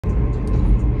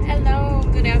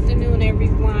afternoon,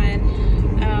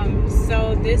 everyone.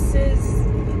 So this is,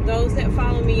 those that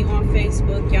follow me on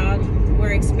Facebook, y'all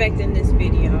were expecting this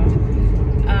video.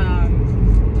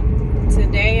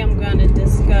 Today I'm going to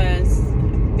discuss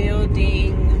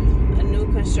building a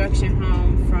new construction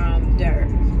home from dirt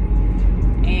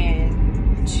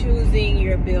and choosing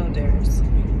your builders.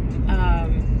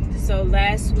 So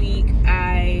last week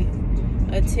I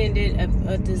attended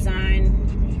a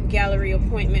design gallery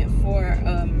appointment for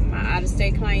my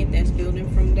out-of-state client that's building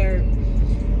from dirt.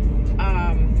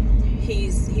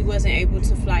 He wasn't able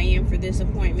to fly in for this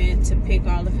appointment to pick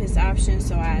all of his options,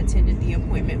 so I attended the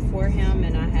appointment for him,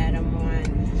 and I had him on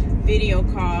video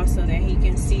call so that he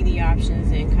can see the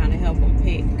options and kind of help him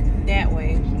pick that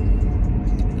way.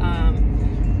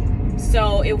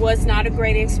 So it was not a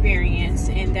great experience,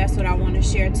 and that's what I want to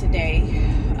share today.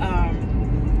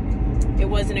 It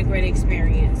wasn't a great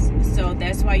experience, so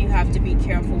that's why you have to be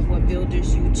careful what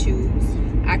builders you choose.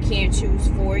 I can't choose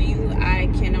for you. I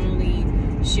can only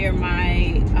share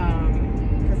my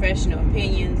professional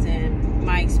opinions and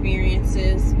my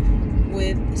experiences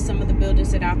with some of the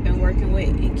builders that I've been working with.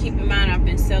 And keep in mind, I've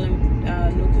been selling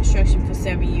new construction for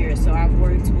 7 years, so I've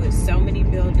worked with so many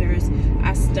builders.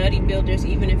 I study builders.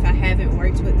 Even if I haven't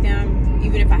worked with them,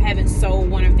 even if I haven't sold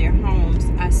one of their homes,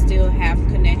 I still have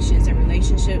connections and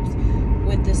relationships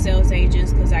with the sales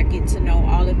agents because I get to know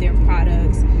all of their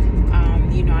products.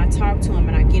 You know, I talk to them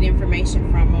and I get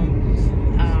information from them.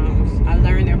 I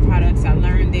learn their products, I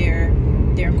learn their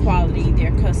quality,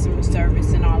 their customer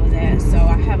service, and all of that. So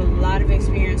I have a lot of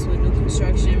experience with new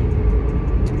construction,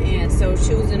 and so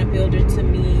choosing a builder to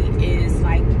me is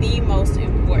like the most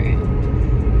important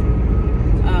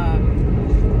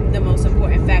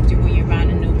factor when you're buying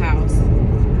a new house.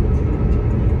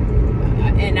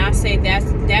 And I say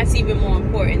that's even more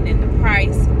important than the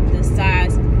price, the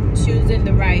size. Choosing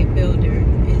the right builder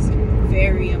is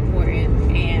very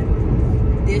important,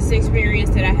 and this experience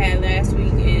that I had last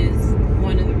week is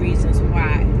one of the reasons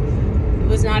why. It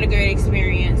was not a great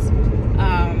experience.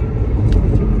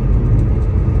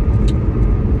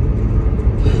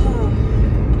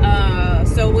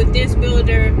 So with this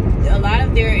builder, a lot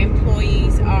of their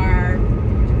employees are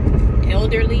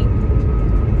elderly,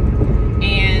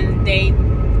 and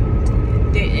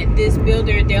this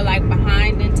builder, they're like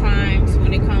behind in times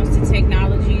when it comes to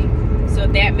technology, so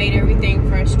that made everything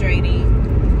frustrating.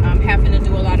 Having to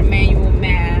do a lot of manual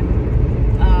math.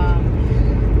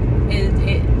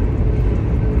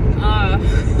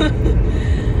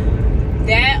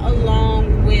 That,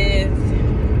 along with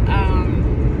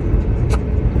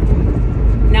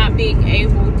not being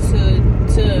able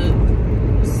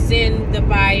to send the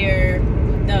buyer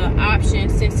the option,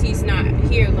 since he's not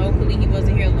here locally, he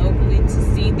wasn't here locally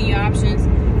to see the options.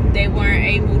 They weren't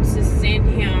able to send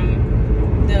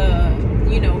him the,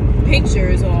 you know,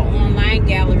 pictures or online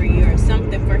gallery or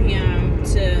something for him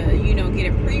to, you know, get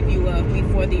a preview of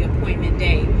before the appointment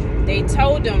day. They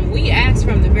told him, we asked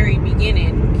from the very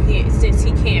beginning, since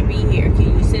he can't be here,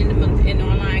 can you send him an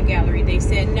online gallery? They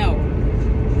said no.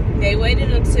 They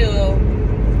waited until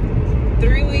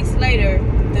 3 weeks later,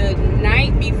 the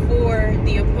night before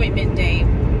the appointment day,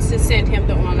 to send him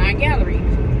the online gallery.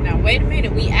 Now, wait a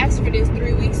minute. We asked for this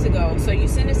 3 weeks ago. So you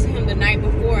send it to him the night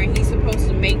before, and he's supposed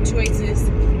to make choices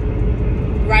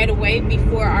right away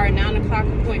before our 9 o'clock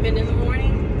appointment in the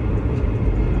morning?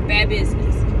 Bad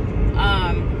business.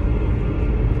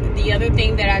 The other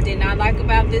thing that I did not like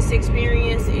about this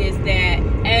experience is that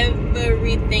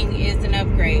everything is an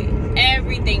upgrade.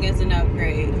 Everything is an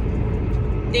upgrade.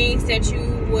 Things that you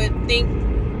would think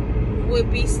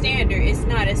would be standard, it's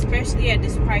not, especially at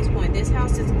this price point. This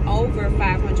house is over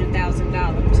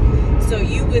 $500,000, so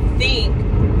you would think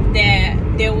that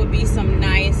there would be some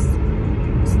nice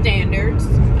standards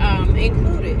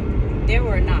included. There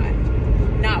were not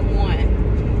one.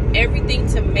 Everything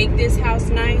to make this house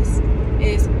nice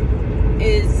is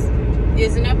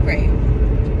an upgrade.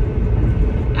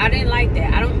 I didn't like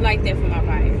that. I don't like that for my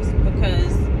buyers,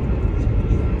 because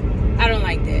I don't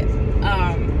like that.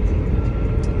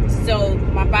 So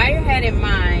my buyer had in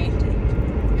mind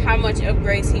how much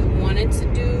upgrades he wanted to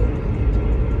do,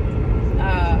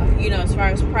 you know, as far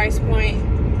as price point.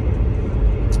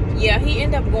 Yeah, he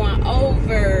ended up going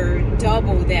over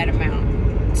double that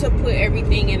amount to put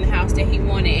everything in the house that he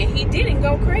wanted, and he didn't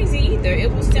go crazy either.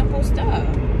 It was simple stuff.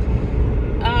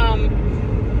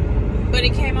 But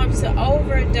it came up to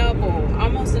over double,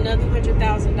 almost another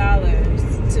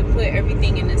 $100,000 to put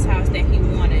everything in this house that he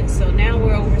wanted. So now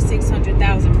we're over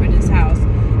 $600,000 for this house,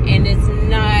 and it's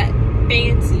not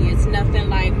fancy. It's nothing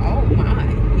like, oh my,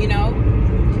 you know.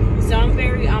 So I'm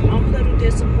a little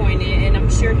disappointed, and I'm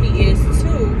sure he is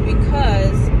too,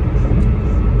 because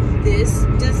this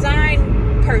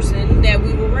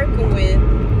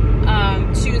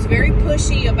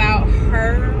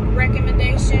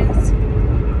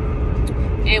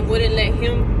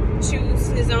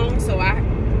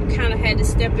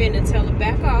step in and tell him,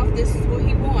 back off, this is what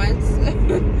he wants.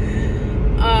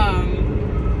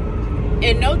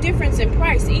 And no difference in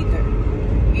price either.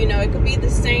 You know, it could be the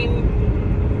same,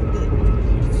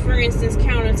 for instance,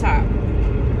 countertop.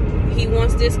 He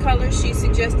wants this color, she's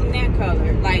suggesting that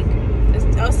color. Like,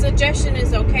 a suggestion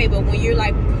is okay, but when you're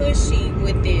like pushy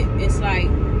with it, it's like,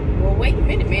 well, wait a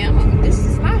minute, man, this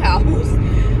is my house.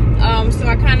 So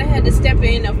I kind of had to step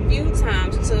in a few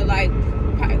times to like,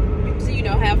 you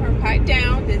know, have her pipe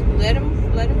down, let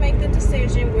him make the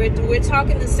decision. We're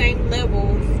talking the same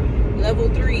levels, level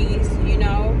 3s, you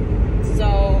know.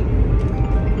 So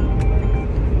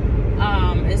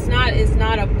it's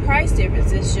not a price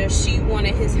difference. It's just she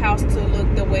wanted his house to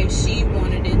look the way she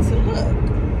wanted it to look,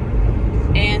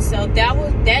 and so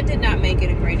that did not make it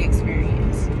a great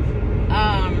experience.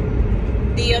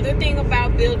 The other thing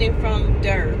about building from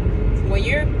dirt,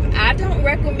 I don't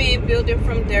recommend building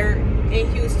from dirt in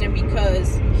Houston,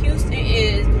 because Houston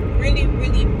is really,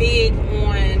 really big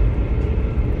on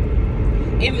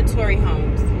inventory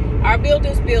homes. Our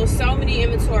builders build so many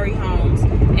inventory homes,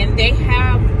 and they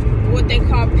have what they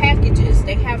call packages.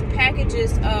 They have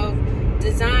packages of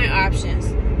design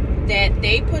options that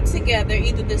they put together,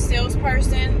 either the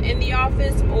salesperson in the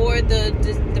office or the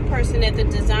person at the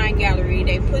design gallery.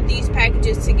 They put these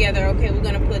packages together. Okay, we're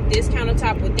going to put this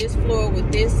countertop with this floor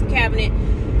with this cabinet,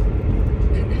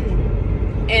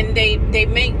 and they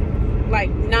make like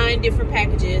 9 different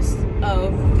packages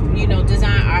of, you know,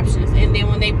 design options. And then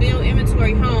when they build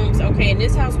inventory homes, okay, in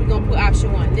this house we're gonna put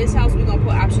option 1, this house we're gonna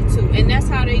put option 2, and that's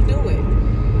how they do it.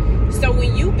 So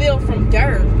when you build from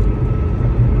dirt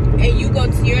and you go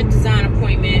to your design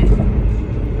appointment,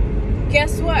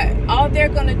 guess what? All they're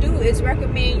gonna do is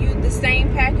recommend you the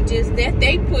same packages that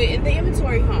they put in the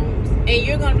inventory homes, and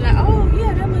you're gonna be like, oh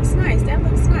yeah, that looks nice, that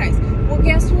looks nice. Well,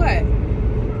 guess what?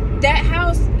 That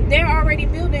house, they're already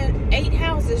building 8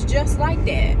 houses just like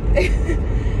that.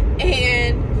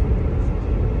 And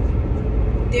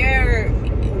they're,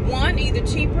 1, either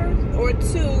cheaper, or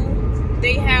 2,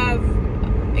 they have,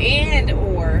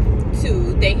 or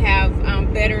 2, they have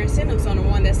better incentives on the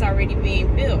one that's already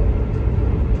being built.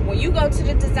 When you go to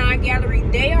the design gallery,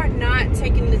 they are not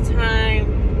taking the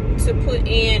time to put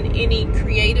in any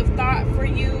creative thought for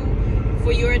you,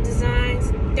 for your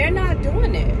designs. They're not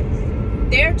doing it.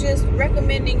 They're just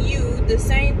recommending you the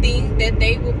same thing that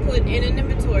they will put in an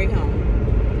inventory home.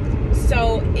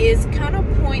 So it's kind of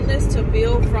pointless to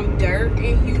build from dirt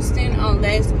in Houston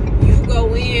unless you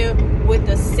go in with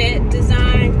a set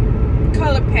design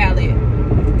color palette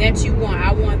that you want.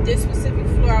 I want this specific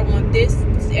floor, I want this,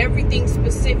 everything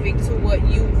specific to what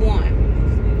you want.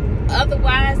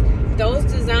 Otherwise, those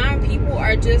design people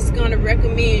are just going to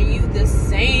recommend you the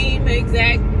same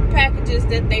exact packages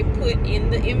that they put in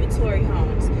the inventory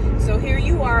homes. So here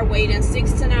you are waiting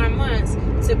 6 to 9 months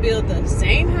to build the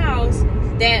same house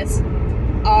that's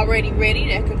already ready,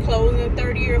 that can close in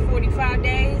 30 or 45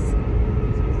 days,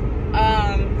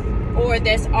 or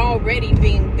that's already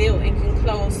being built and can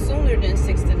close sooner than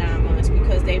 6 to 9 months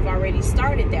because they've already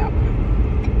started that one.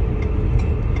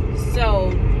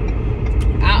 So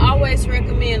I always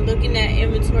recommend looking at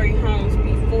inventory homes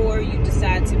before you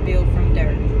decide to build from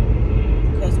dirt.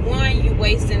 Because 1, you're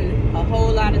wasting a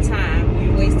whole lot of time.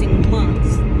 You're wasting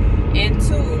months. And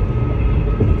 2,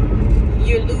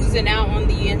 you're losing out on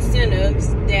the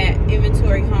incentives that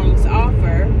inventory homes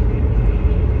offer.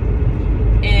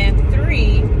 And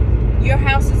 3, your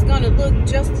house is going to look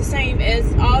just the same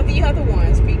as all the other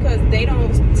ones because they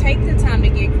don't take the time to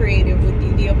get creative with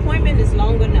you. The appointment is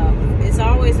long enough. It's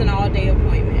always an all-day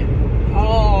appointment.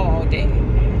 All day.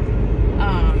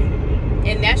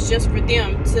 And that's just for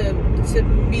them to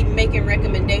be making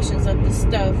recommendations of the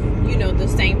stuff, you know, the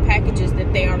same packages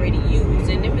that they already use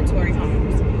in inventory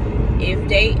homes. If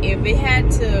they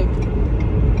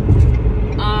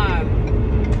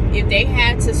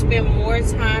had to spend more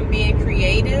time being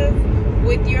creative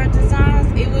with your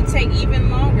designs, it would take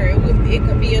even longer. It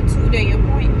could be a 2-day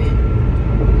appointment.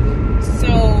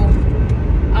 So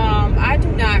I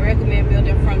do not recommend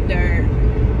building from dirt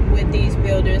with these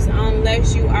builders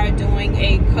unless you are doing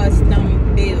a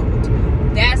custom build.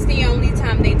 That's the only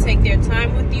time they take their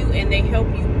time with you and they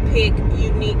help you pick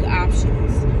unique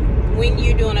options when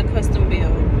you're doing a custom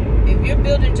build. If you're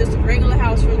building just a regular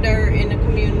house from dirt in the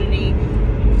community,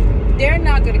 they're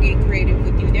not going to get creative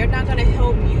with you. They're not going to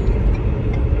help you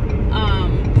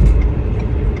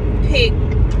pick,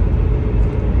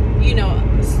 you know,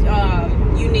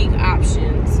 unique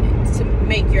options to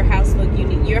make your house look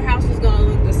unique. Your house is going to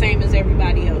look the same as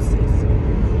everybody else's.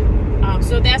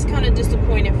 So that's kind of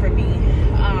disappointing for me.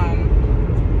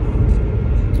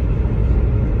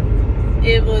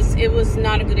 it was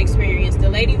not a good experience. The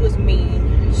lady was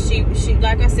mean. She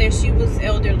like I said, she was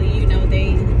elderly. You know,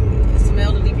 some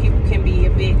elderly people can be a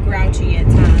bit grouchy at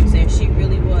times, and she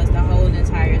really was the whole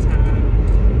entire time.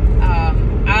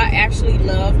 I actually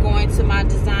love going to my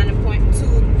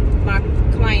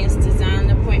clients' design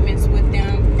appointments with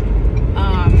them.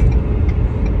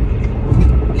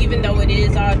 Even though it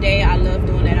is all day, I love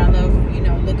doing that. I love,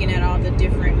 looking at all the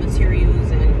different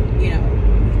materials and,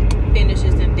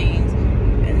 finishes and things.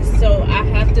 And so I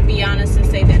have to be honest and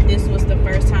say that this was the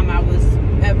first time I was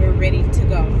ever ready to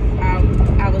go.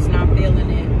 I was not feeling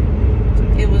it.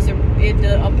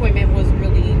 The appointment was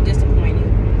really disappointing.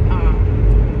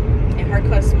 And her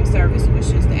customer service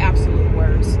was just the absolute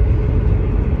worst.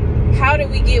 How did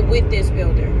we get with this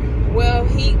builder? Well,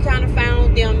 he kind of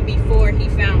found them before he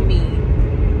found me.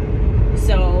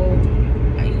 So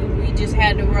we just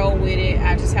had to roll with it.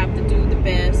 I just have to do the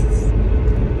best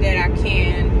that I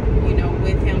can,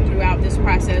 with him throughout this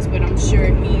process. But I'm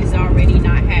sure he's already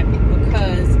not happy,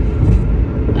 because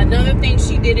another thing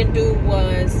she didn't do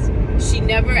was she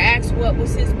never asked what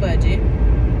was his budget.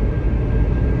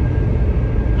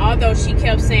 Although she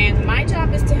kept saying, my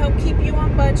job is to help keep you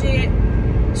on budget.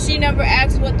 She never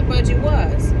asked what the budget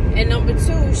was. And number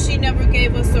two, she never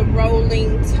gave us a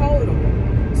rolling total.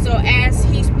 So as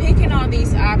he's picking all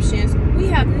these options, we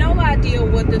have no idea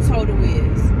what the total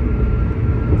is.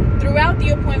 Throughout the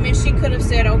appointment, she could have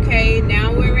said, okay,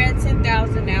 now we're at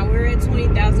 10,000, now we're at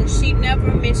 20,000. She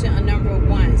never mentioned a number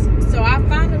once. So I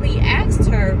finally asked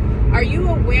her, are you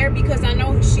aware? Because I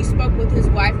know she spoke with his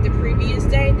wife the previous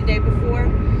day, the day before.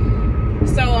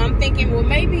 So I'm thinking, well,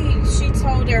 maybe she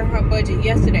told her budget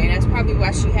yesterday. That's probably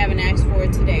why she haven't asked for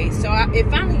it today. So it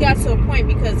finally got to a point,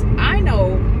 because I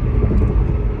know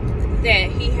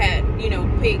that he had,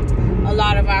 picked a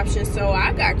lot of options. So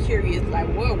I got curious, like,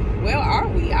 well, where are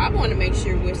we? I want to make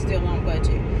sure we're still on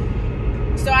budget.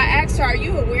 So I asked her, are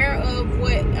you aware of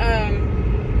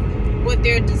what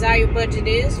their desired budget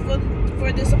is for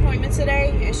this appointment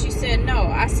today? And she said no.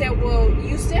 I said, well,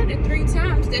 you said it 3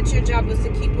 times that your job was to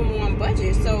keep them on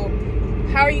budget. So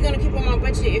how are you going to keep them on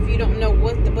budget if you don't know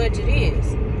what the budget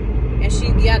is? And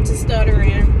she got to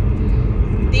stuttering.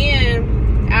 Then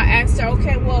I asked her,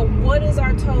 okay, well, what is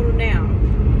our total now?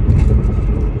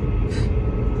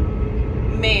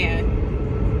 Man,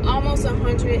 almost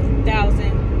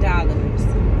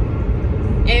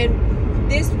 $100,000. And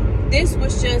this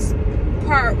was just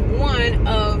part 1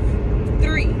 of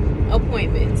 3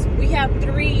 appointments. We have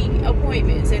 3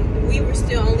 appointments, and we were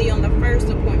still only on the first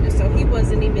appointment, so he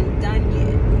wasn't even done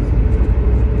yet.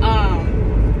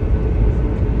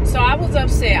 So I was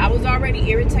upset. I was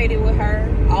already irritated with her,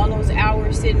 all those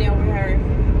hours sitting there with her.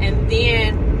 And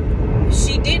then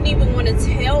she didn't even want to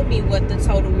tell me what the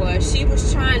total was. She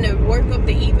was trying to work up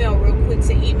the email real quick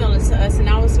to email it to us, and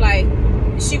I was like,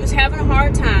 she was having a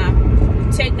hard time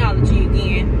with technology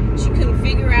again. She couldn't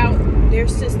figure out their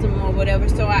system or whatever.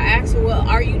 So I asked her, well,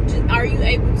 are you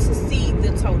able to see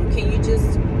the total? Can you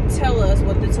just tell us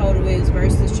what the total is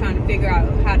versus trying to figure out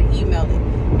how to email it?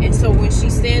 And so when she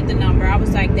said the number, I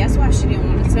was like, that's why she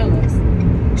didn't want to tell us.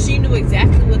 She knew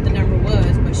exactly what the number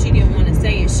was, but she didn't want to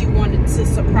say it. She wanted to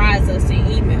surprise us in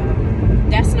email.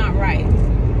 That's not right.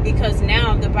 Because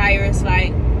now the buyer is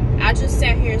like, I just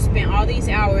sat here and spent all these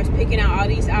hours picking out all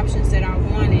these options that I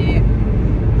wanted,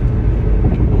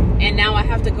 and now I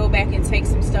have to go back and take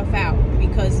some stuff out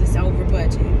because it's over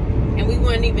budget. And we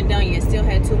weren't even done yet. Still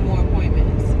had 2 more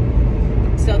appointments.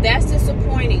 So that's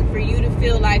disappointing for you to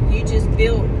feel like you're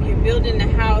building the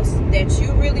house that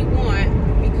you really want,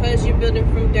 because you're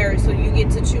building from dirt, so you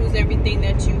get to choose everything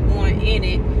that you want in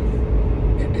it,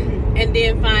 and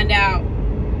then find out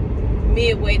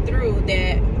midway through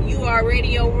that you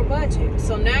already over budget.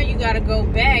 So now you got to go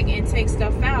back and take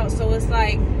stuff out. So it's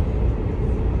like,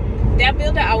 that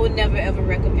builder I would never ever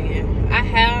recommend. I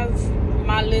have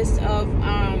my list of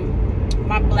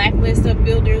my blacklist of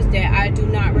builders that I do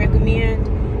not recommend,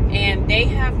 and they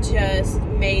have just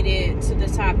made it to the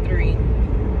top 3.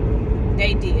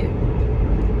 They did.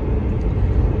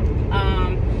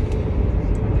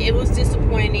 It was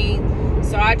disappointing.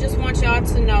 So I just want y'all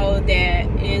to know that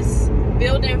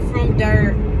building from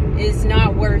dirt is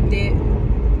not worth it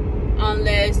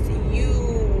unless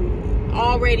you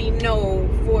already know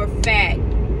for a fact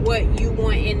what you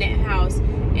want in that house,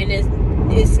 and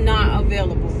it's not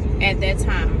available at that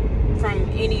time from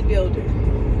any builder.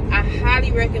 I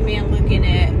highly recommend looking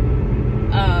at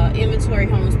inventory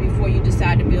homes before you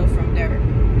decide to build from dirt.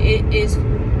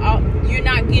 You're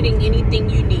not getting anything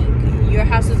unique. Your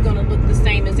house is going to look the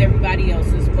same as everybody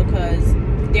else's, because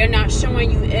they're not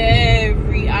showing you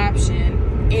every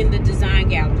option in the design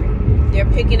gallery. They're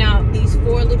picking out these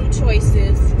 4 little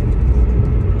choices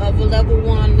of a level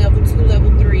 1, level 2,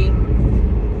 level 3,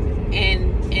 and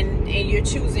you're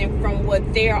choosing from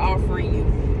what they're offering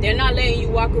you. They're not letting you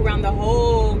walk around the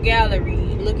whole gallery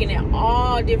looking at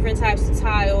all different types of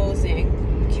tiles and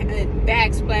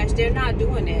backsplash. They're not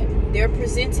doing that. They're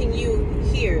presenting you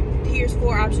here's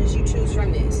 4 options, you choose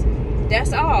from this.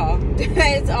 That's all.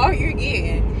 That's all you're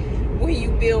getting when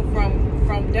you build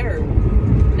from dirt.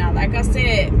 Now, like I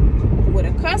said, with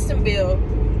a custom build,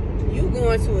 you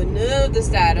going to another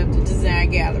side of the design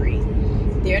gallery.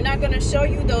 They're not going to show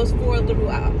you those 4 little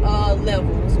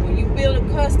levels. When you build a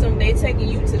custom, they taking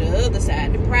you to the other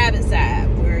side, the private side,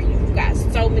 where you've got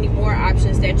so many more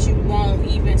options that you won't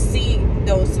even see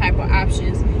those type of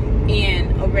options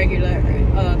in a regular,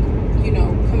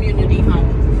 community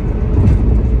home.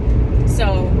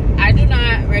 So I do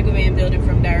not recommend building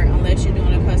from dirt unless you're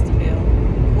doing a custom build,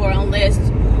 or unless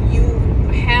you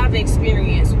have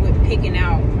experience with picking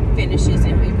out finishes.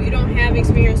 And if you don't have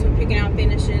experience with picking out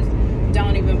finishes,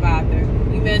 don't even bother.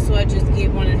 You may as well just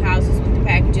get one of the houses with the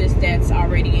packages that's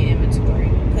already in inventory,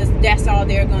 because that's all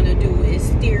they're going to do is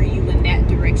steer you in that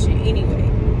direction anyway.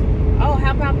 Oh,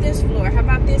 how about this floor? How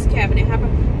about this cabinet?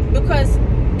 Because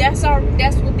that's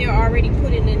what they're already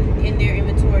putting in their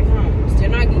inventory homes. They're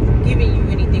not giving you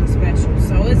anything special.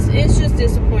 So it's just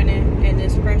disappointing and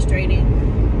it's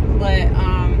frustrating. But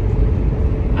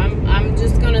I'm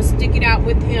just gonna stick it out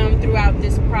with him throughout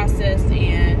this process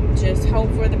and just hope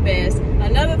for the best.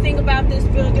 Another thing about this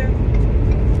builder,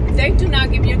 they do not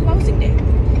give you a closing date.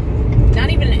 Not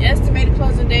even an estimated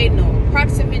closing date, no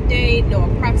approximate date, no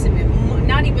approximate month,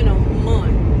 not even a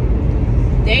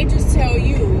month. They just tell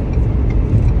you,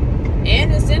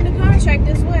 and it's in the contract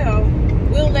as well,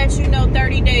 we'll let you know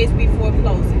 30 days before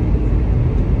closing.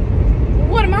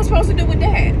 What am I supposed to do with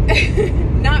that?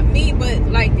 Not me, but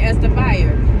like as the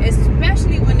buyer,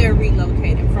 especially when they're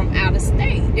relocating from out of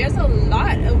state. There's a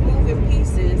lot of moving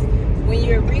pieces when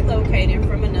you're relocating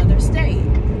from another state,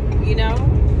 you know?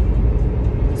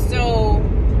 So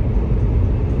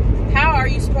how are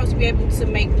you supposed to be able to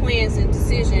make plans and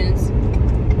decisions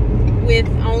with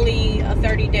only a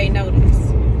 30-day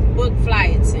notice? Book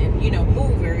flights and,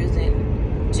 movers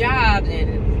and jobs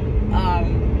and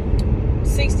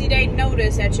 60-day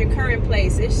notice at your current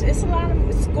place. It's a lot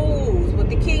of schools with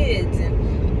the kids,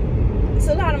 and it's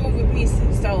a lot of moving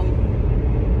pieces. So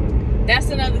that's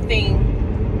another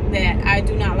thing that I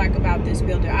do not like about this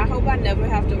builder. I hope I never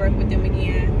have to work with them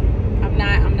again. I'm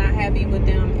not happy with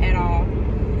them at all.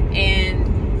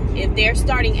 And if they're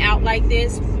starting out like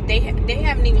this, they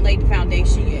haven't even laid the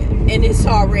foundation yet, and it's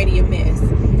already a mess.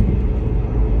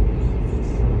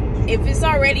 If it's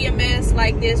already a mess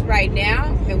like this right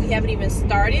now, and we haven't even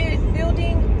started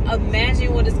building,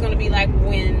 imagine what it's going to be like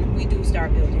when we do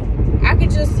start building. I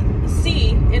could just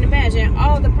see and imagine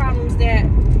all the problems that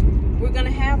we're going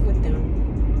to have with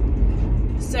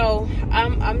them. So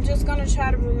I'm just going to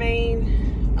try to remain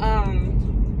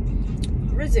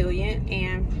resilient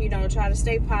and, try to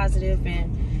stay positive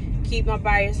and keep my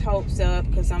buyer's hopes up,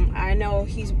 because I know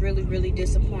he's really, really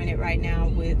disappointed right now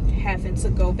with having to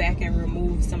go back and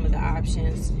remove some of the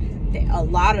options, a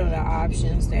lot of the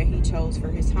options that he chose for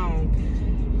his home,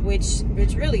 which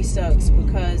really sucks,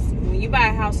 because when you buy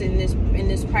a house in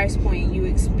this price point, you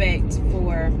expect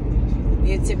for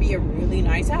it to be a really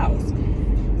nice house,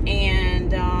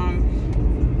 and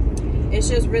it's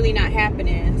just really not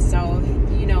happening. So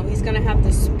he's gonna have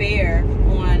to spare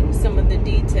on some of the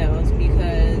details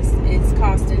because it's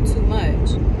costing too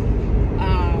much.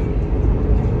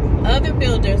 Other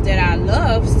builders that I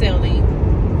love selling,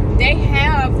 they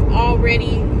have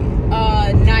already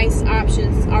nice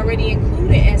options already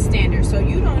included as standard, so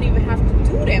you don't even have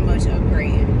to do that much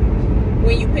upgrading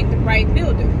when you pick the right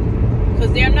builder,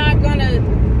 because they're not gonna,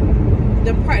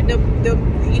 the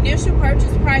initial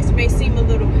purchase price may seem a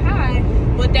little high,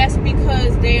 but that's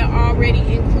because they are already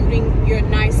including your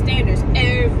nice standards.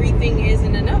 Everything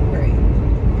isn't an upgrade.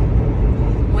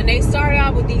 When they start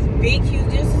out with these big, huge,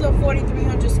 this is a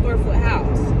 4,300 square foot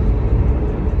house.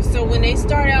 So when they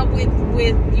start out with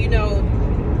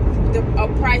a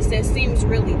price that seems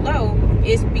really low,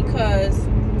 it's because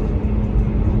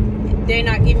they're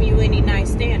not giving you any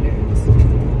nice standards.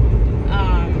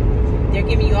 They're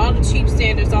giving you all the cheap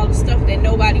standards, all the stuff that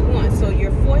nobody wants. So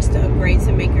you're forced to upgrade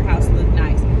to make your house look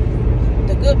nice.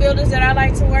 The good builders that I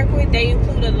like to work with, they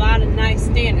include a lot of nice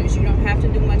standards. You don't have to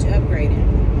do much upgrading.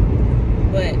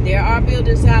 But there are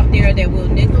builders out there that will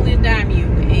nickel and dime you,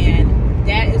 and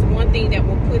that is one thing that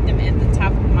will put them at the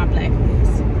top of my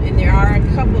blacklist. And there are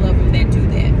a couple of them that do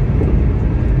that.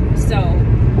 So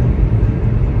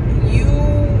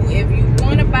if you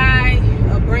want to buy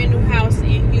a brand new house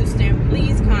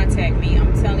contact me.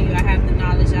 I'm telling you, I have the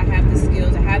knowledge, I have the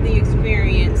skills, I have the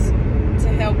experience to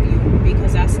help you,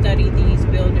 because I study these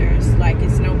builders like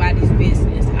it's nobody's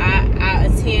business. I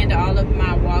attend all of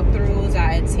my walkthroughs.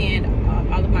 I attend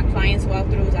all of my clients'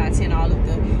 walkthroughs. I attend all of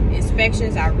the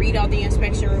inspections. I read all the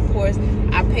inspection reports.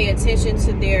 I pay attention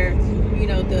to their, you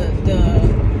know,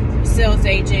 the sales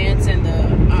agents and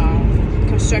the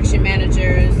construction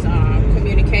managers'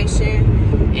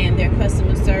 communication and their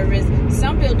customer service.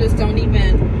 Some builders don't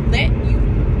even let you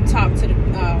talk to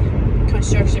the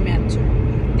construction manager.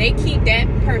 They keep that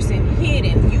person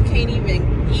hidden. You can't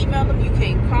even email them. You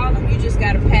can't call them. You just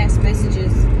got to pass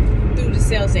messages through the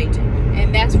sales agent.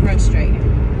 And that's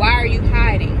frustrating. Why are you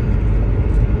hiding?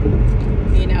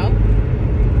 You know?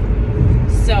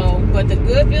 So, but the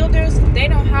good builders, they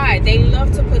don't hide. They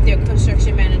love to put their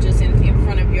construction managers in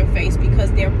front of your face,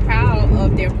 because they're proud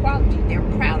of their quality. They're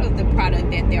proud of the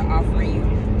product that they're offering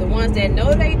you. The ones that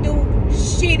know they do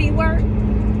shitty work,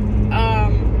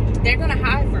 they're going to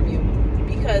hide from you,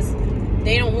 because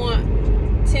they don't want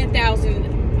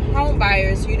 10,000 home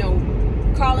buyers, you know,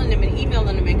 calling them and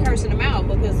emailing them and cursing them out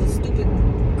because of stupid,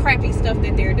 crappy stuff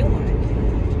that they're doing.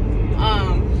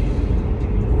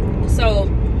 So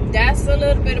that's a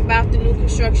little bit about the new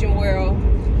construction world.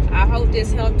 I hope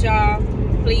this helped y'all.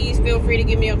 Please feel free to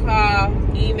give me a call,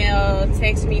 email,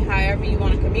 text me, however you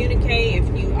want to communicate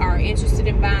if you are interested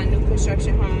in buying a new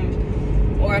construction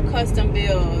home or a custom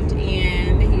build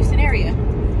in the Houston area.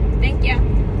 Thank you.